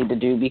what you need to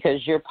do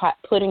because you're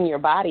taking your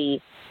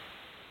body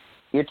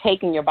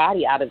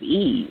out of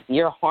ease.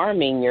 You're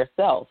harming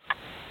yourself.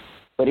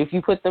 But if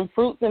you put them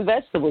fruits and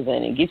vegetables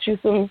in it, get you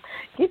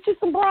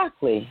some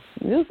broccoli,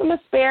 do some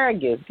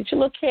asparagus, get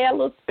your little kale,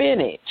 little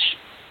spinach.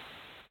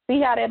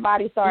 See how that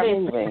body starts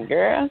moving,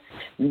 girl.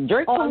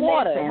 Drink some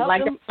water.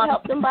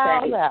 Help them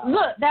bowels out.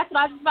 Look, that's what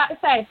I was about to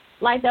say.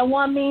 Like that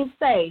one meme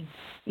say,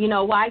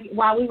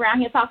 while we around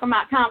here talking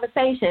about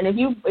conversation, if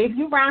you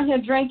around here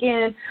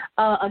drinking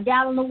a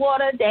gallon of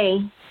water a day,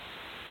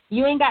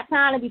 you ain't got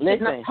time to be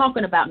sitting up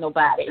talking about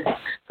nobody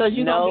because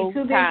you're going to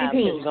be too busy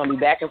peeing. You're going to be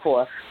back and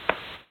forth.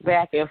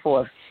 Your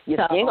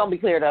skin going to be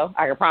clear, though.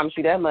 I can promise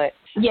you that much.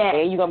 Yeah.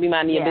 And you're going to be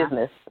minding your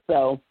business.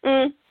 So,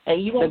 and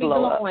you're going to be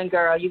glowing,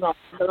 girl. You're going to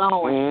be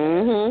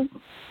glowing.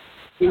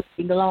 You'll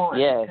be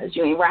glowing. Yeah. Because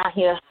you ain't around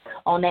here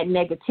on that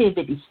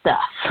negativity stuff.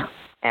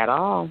 At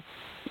all.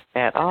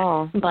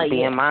 But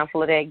being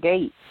mindful of that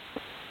gate.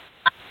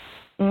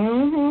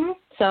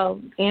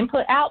 So,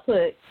 input,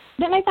 output.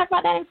 Didn't they talk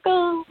about that in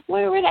school?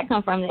 Where did that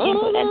come from? The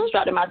input that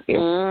instructed my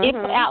spirit.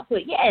 Input,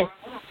 output, yes.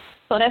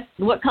 So that's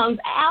what comes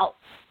out.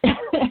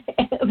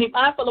 Be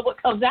mindful of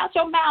what comes out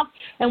your mouth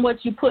and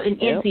what you put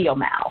into your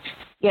mouth.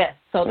 Yes.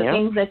 So the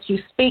things that you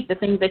speak, the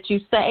things that you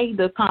say,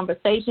 the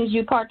conversations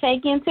you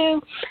partake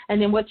into,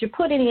 and then what you're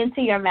putting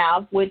into your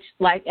mouth, which,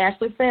 like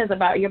Ashley says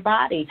about your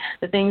body,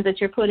 the things that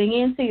you're putting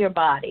into your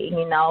body,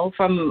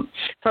 from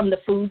the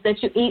foods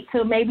that you eat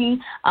to maybe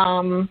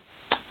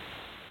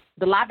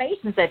the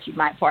libations that you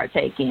might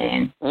partake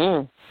in.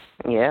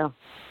 Yeah.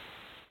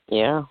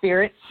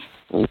 Spirits.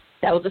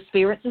 That was the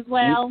spirits as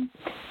well.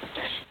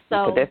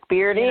 So, put that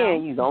spirit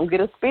in, you're going to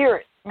get a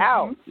spirit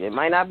out. It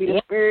might not be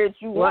the spirit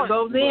you want.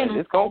 What goes in,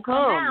 it's going to come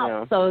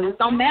out. So it's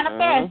going to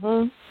manifest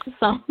in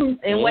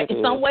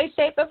some way,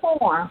 shape, or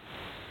form.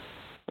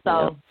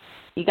 So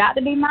you got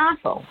to be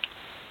mindful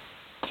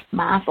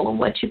of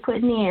what you're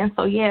putting in.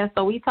 So,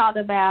 so we talked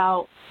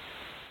about,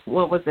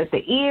 what was it,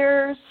 the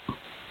ears,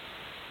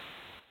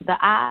 the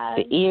eyes.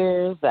 The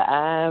ears, the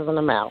eyes, and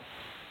the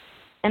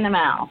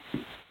mouth.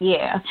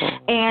 Yeah,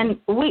 and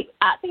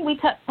I think we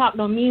talked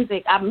on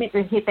music. I meant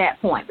to hit that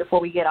point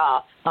before we get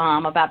off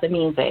about the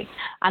music.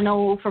 I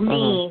know for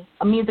me,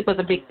 music was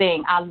a big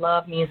thing. I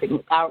love music.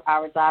 I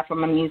reside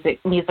from a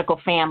musical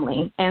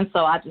family, and so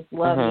I just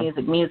love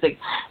music. Music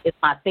is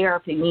my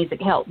therapy. Music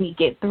helped me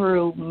get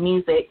through.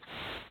 Music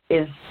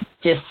is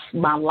just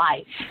my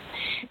life,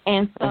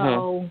 and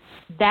so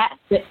that's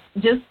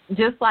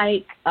just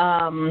like.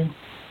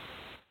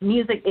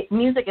 Music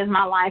is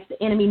my life.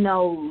 The enemy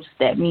knows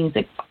that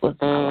music was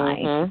my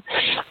life.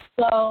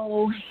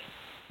 So,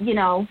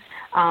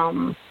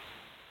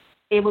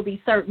 it would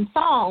be certain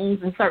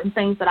songs and certain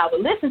things that I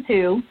would listen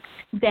to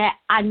that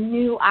I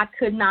knew I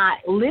could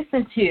not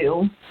listen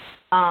to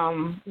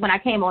when I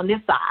came on this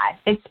side,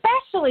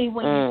 especially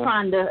when you're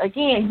trying to,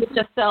 again,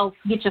 get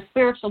your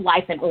spiritual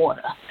life in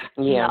order.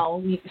 Yeah.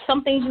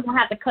 Some things you're going to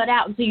have to cut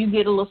out until you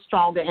get a little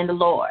stronger in the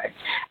Lord.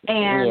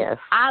 And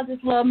I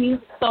just love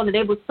music so that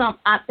there was some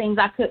things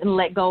I couldn't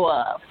let go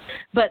of.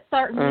 But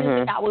certain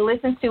music I would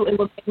listen to, it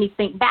would make me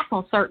think back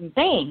on certain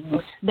things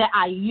that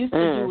I used to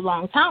do a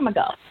long time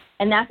ago.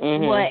 And that's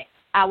what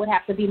I would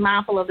have to be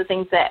mindful of, the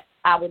things that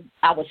I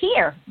would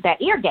hear,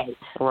 that ear gate,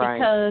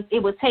 because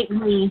it would take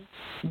me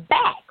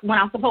back when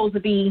I'm supposed to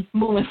be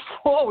moving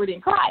forward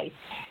in Christ.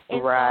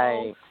 And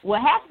so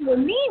what happened with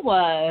me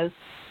was,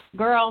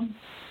 girl,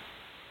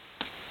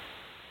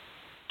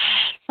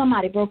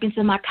 somebody broke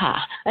into my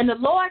car. And the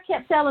Lord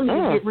kept telling me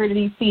to get rid of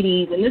these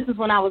CDs. And this is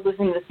when I was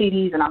listening to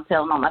CDs, and I'm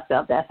telling on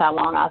myself that's how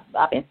long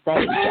I've been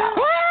saved, y'all.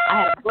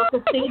 I had a book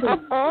of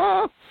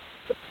CDs.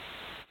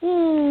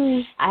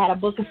 I had a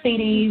book of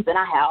CDs, and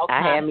I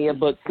had me a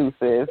book too,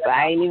 sis.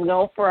 I ain't even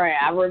gonna front.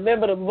 I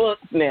remember the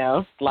books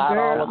now. Slide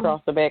all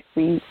across the back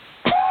seat.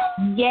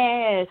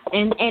 Yes,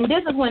 and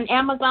this is when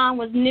Amazon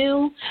was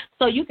new,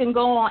 so you can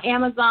go on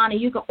Amazon and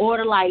you can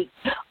order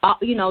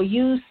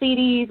used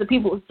CDs. The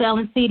people were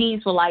selling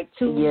CDs for like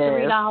 $2,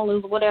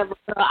 $3, whatever.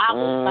 So I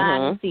was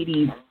buying the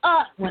CDs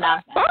up when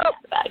I was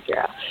about it,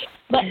 girl.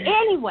 But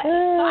anyway, so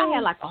I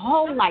had like a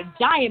whole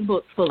giant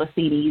book full of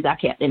CDs I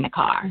kept in the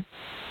car.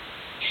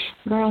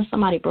 Girl,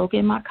 somebody broke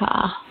in my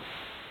car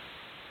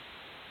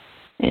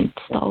and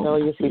stole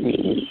your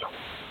CDs.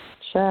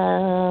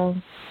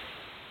 Child.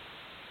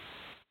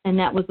 And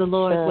that was the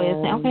Lord's way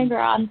of saying, okay,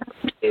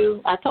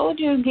 girl, I told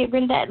you to get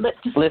rid of that.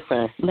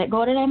 Let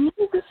go of that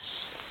music.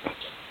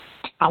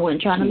 I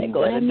wasn't trying to let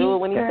go of that music. Do it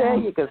when he tell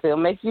you, because he'll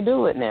make you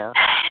do it now.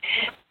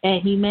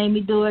 And he made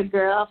me do it,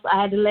 girl. So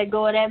I had to let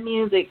go of that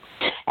music.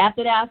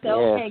 After that, I said,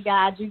 okay,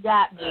 God, you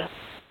got me.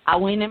 I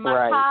went in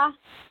my car,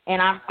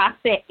 and I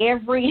set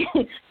every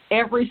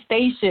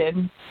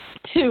station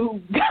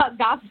to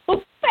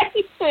gospel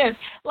station.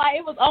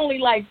 It was only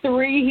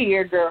 3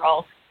 here,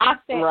 girl. I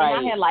set, and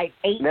I had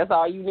 8. That's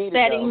all you needed.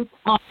 Settings.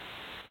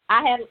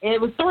 It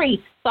was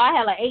 3, so I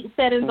had 8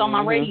 settings on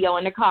my radio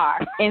in the car,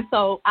 and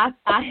so I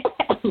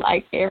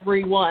had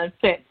every one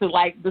set to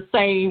the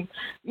same.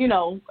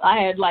 I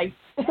had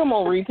come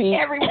on, repeat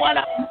every one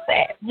of them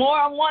set more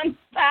than one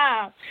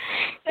time.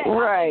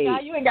 Right.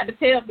 God, you ain't got to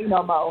tell me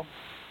no more.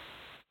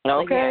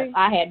 Okay.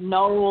 I had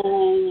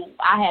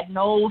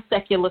no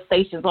secular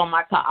stations on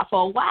my car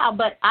for a while,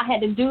 but I had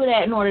to do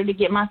that in order to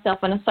get myself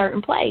in a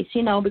certain place,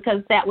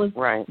 because that was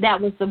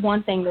the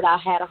one thing that I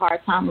had a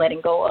hard time letting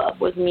go of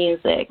was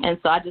music, and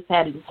so I just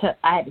had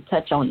to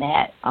touch on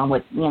that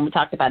when we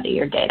talked about the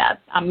ear gate.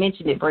 I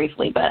mentioned it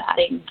briefly, but I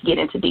didn't get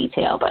into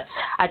detail. But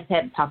I just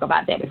had to talk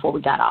about that before we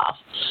got off.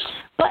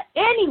 But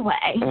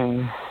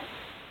anyway,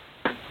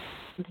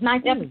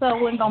 tonight's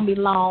episode wasn't gonna be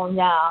long,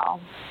 y'all.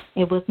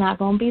 It was not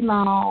going to be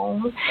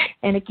long.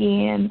 And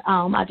again,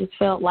 I just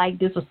felt like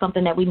this was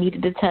something that we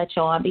needed to touch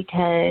on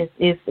because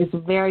it's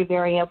very,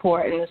 very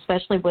important,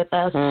 especially with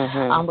us,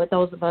 with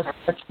those of us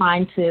that are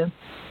trying to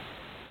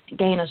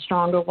gain a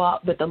stronger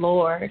walk with the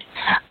Lord.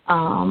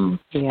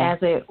 As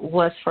it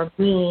was for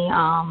me,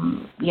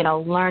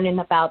 learning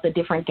about the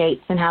different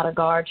gates and how to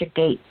guard your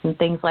gates and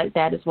things like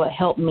that is what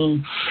helped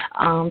me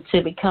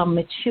to become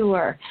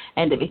mature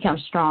and to become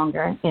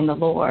stronger in the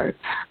Lord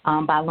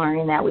by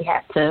learning that we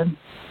have to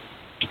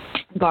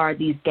guard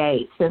these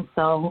gates. And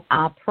so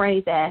I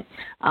pray that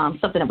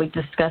something that we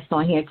discussed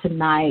on here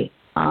tonight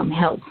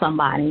helps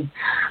somebody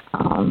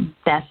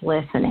that's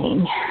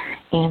listening.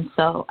 And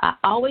so I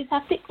always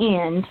have to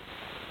end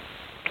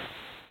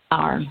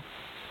our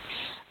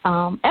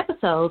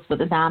episodes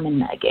with a diamond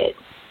nugget.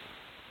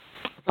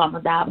 So I'm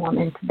going to dive on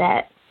into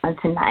that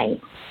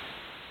tonight.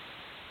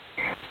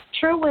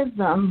 True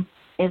wisdom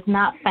is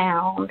not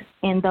found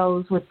in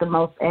those with the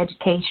most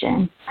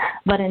education,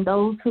 but in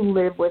those who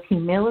live with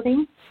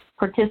humility,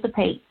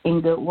 participate in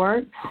good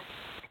works,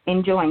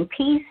 enjoying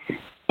peace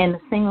and the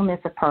singleness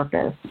of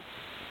purpose.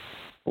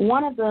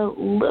 One of the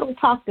little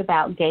talked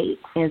about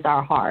gates is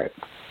our heart.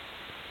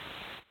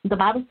 The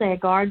Bible said,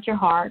 guard your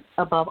heart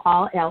above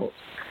all else,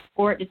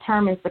 for it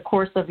determines the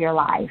course of your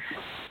life.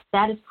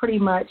 That is pretty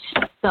much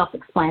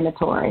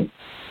self-explanatory.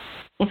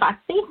 If I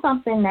see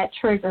something that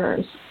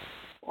triggers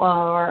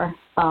or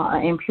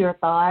impure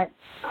thought,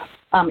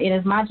 it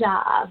is my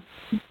job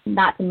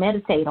not to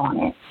meditate on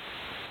it.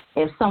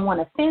 If someone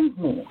offends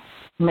me,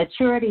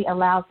 maturity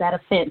allows that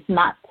offense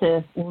not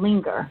to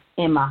linger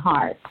in my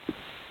heart.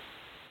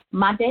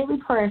 My daily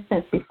prayer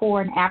since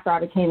before and after I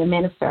became a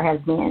minister has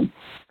been,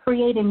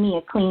 create in me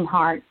a clean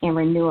heart and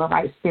renew a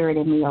right spirit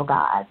in me, O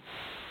God.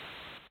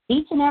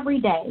 Each and every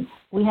day,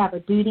 we have a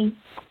duty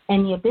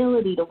and the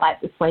ability to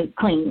wipe the slate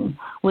clean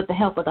with the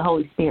help of the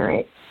Holy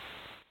Spirit.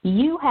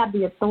 You have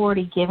the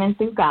authority given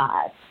through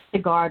God to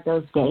guard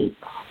those gates.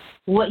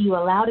 What you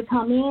allow to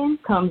come in,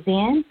 comes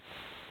in,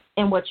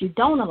 and what you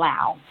don't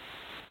allow,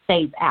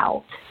 stays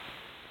out.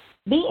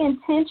 Be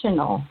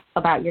intentional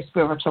about your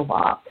spiritual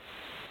walk,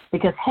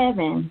 because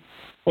heaven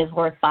is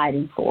worth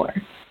fighting for.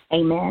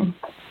 Amen.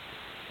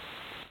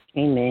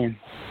 Amen.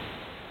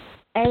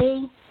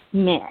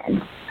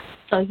 Amen.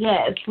 So,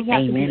 yes, we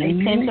have to be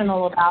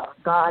intentional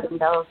about guarding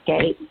those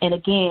gates. And,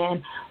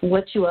 again,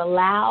 what you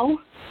allow,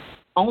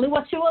 only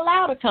what you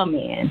allow to come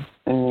in,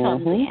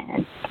 comes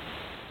in.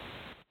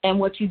 And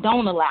what you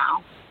don't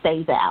allow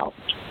stays out.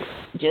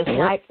 Just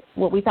like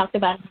what we talked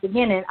about at the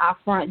beginning, our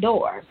front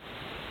door.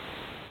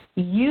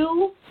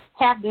 You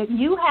have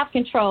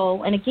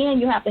control, and again,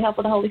 you have the help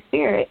of the Holy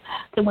Spirit.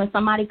 So when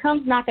somebody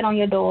comes knocking on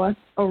your door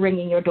or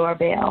ringing your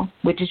doorbell,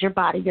 which is your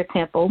body, your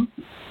temple,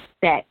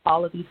 that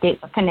all of these gates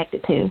are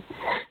connected to,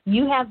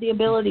 you have the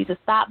ability to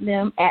stop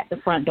them at the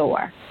front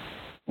door.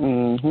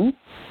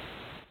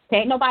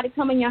 Can't nobody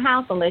come in your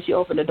house unless you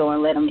open the door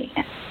and let them in.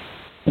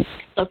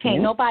 So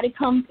can't nobody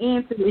come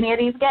in through any of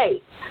these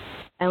gates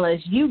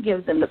unless you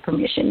give them the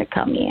permission to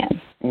come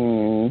in.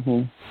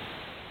 Mm-hmm.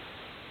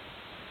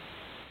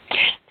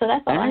 So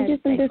that's all I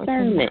just some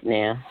discernment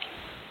now.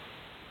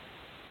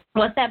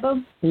 What's that,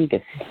 boo? You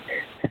can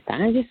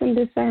find you some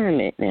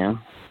discernment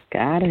now.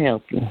 God will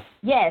help you.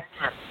 Yes.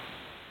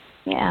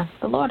 Yeah,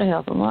 the Lord will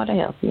help you. Lord will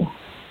help you.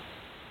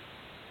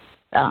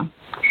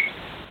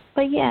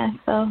 But yeah,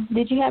 so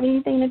did you have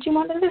anything that you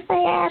wanted to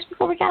say, Ash,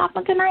 before we got off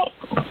on tonight?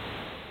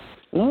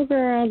 No,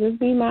 girl, just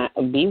be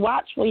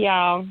watchful,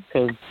 y'all,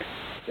 because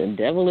the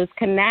devil is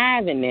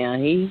conniving now.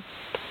 He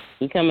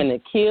coming to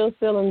kill,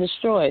 steal, and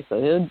destroy.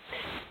 So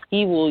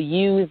he will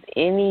use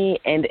any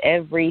and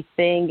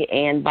everything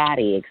and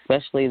body,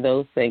 especially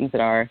those things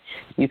that are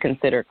you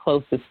consider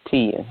closest to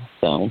you.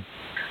 So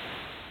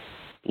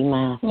be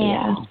mindful,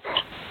 y'all.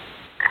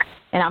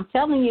 And I'm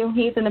telling you,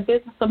 he's in the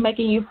business of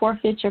making you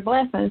forfeit your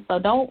blessings. So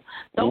don't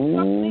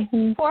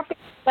forfeit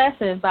your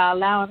blessings by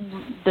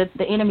allowing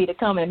the enemy to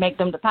come and make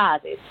them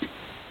deposits.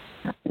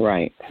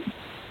 Right.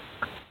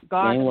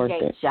 Guard the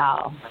gates,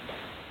 y'all.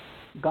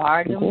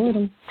 Guard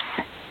them.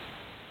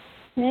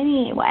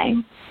 Anyway,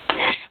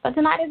 but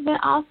tonight has been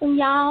awesome,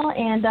 y'all,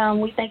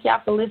 and we thank y'all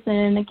for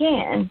listening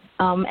again.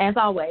 As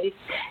always,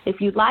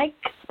 if you like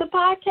the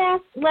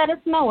podcast, let us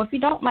know. If you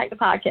don't like the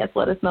podcast,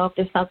 let us know. If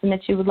there's something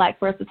that you would like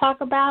for us to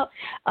talk about,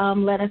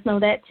 let us know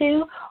that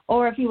too.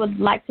 Or if you would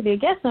like to be a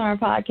guest on our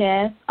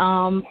podcast,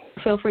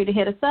 feel free to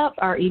hit us up.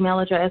 Our email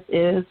address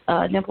is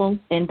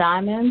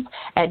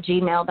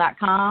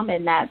dimplesanddiamonds@gmail.com,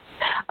 and that's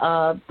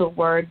the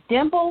word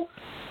dimple,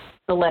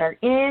 the letter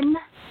N,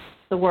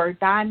 the word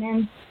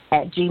diamonds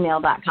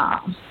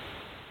 @gmail.com.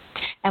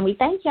 And we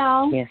thank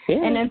y'all. Yes.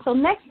 And until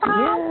next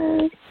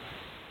time,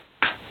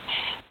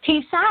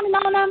 keep shining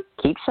on them.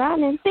 Keep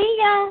shining. See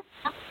ya.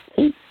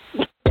 Peace.